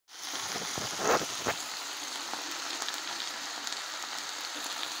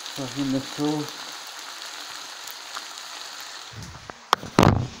in the sauce.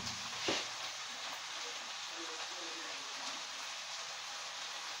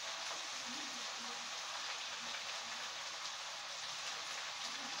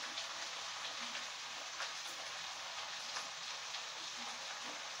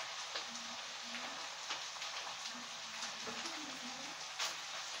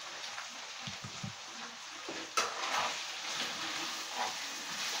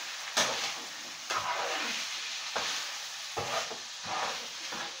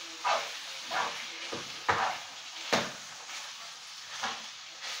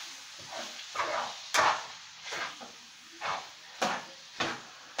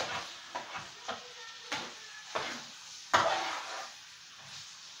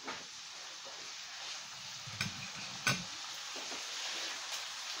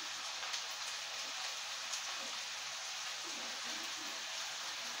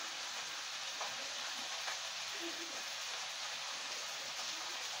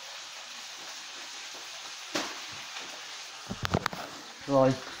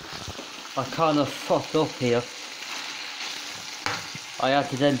 Right, I kind of fucked up here. I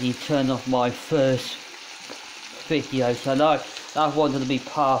accidentally turned off my first video, so that wanted to be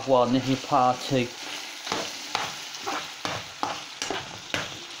part 1, this is part 2.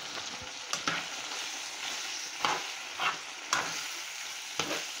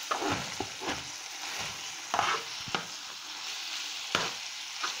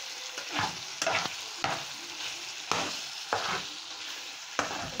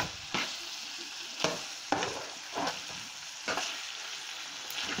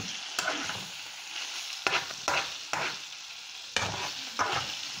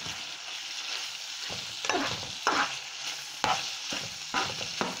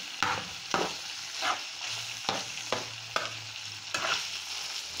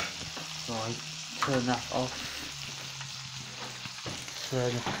 Right, turn that off,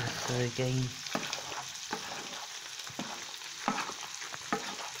 turn the pasta again.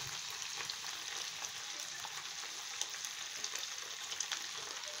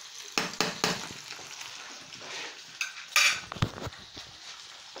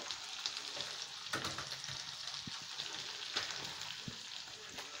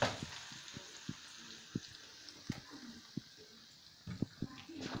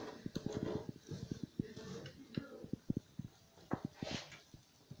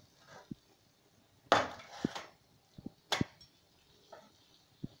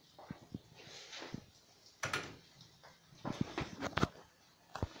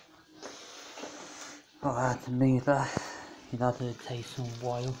 I had to move that, you know, it takes some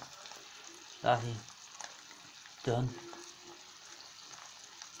while. That is done.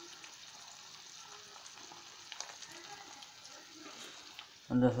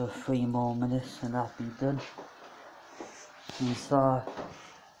 Another 3 more minutes and that'll be done. And start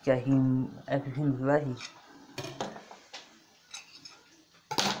getting everything ready.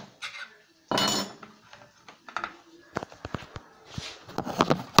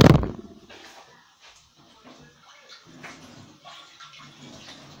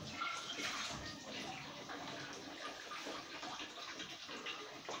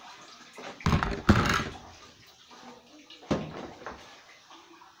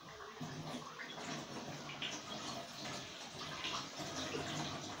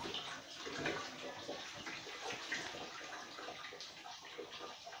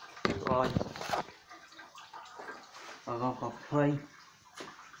 Right, I got my plate,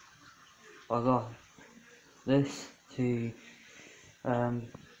 I got this to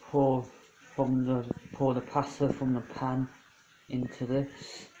pour the pasta from the pan into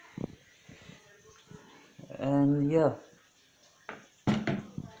this, and yeah,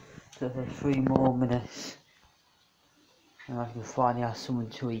 just 3 more minutes and I can finally have something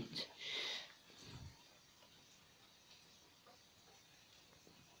to eat.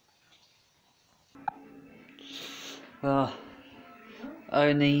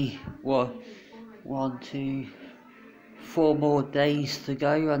 Only what, 1, 2, 4 more days to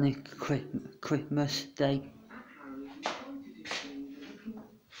go on the Christmas day.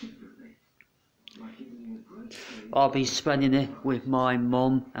 I'll be spending it with my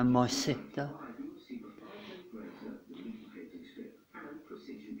mum and my sister.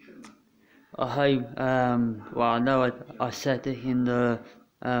 I hope, well, I know I said it in the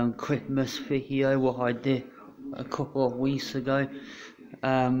Christmas video what I did a couple of weeks ago,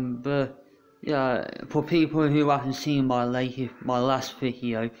 but yeah, for people who haven't seen my last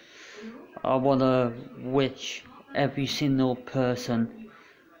video, I want to wish every single person,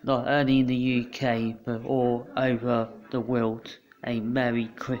 not only in the UK but all over the world, a Merry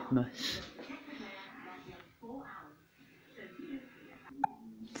Christmas.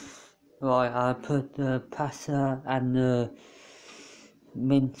 Right, I put the pasta and the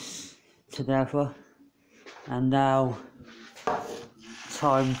mince together, and now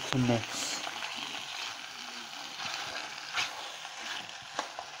time to mix.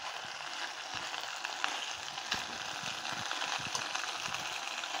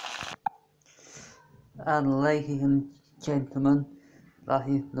 And ladies and gentlemen, that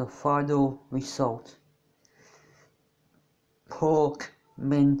is the final result. Pork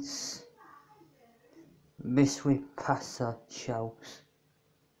mince mixed with pasta shells.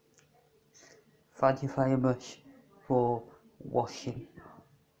 Thank you very much for watching.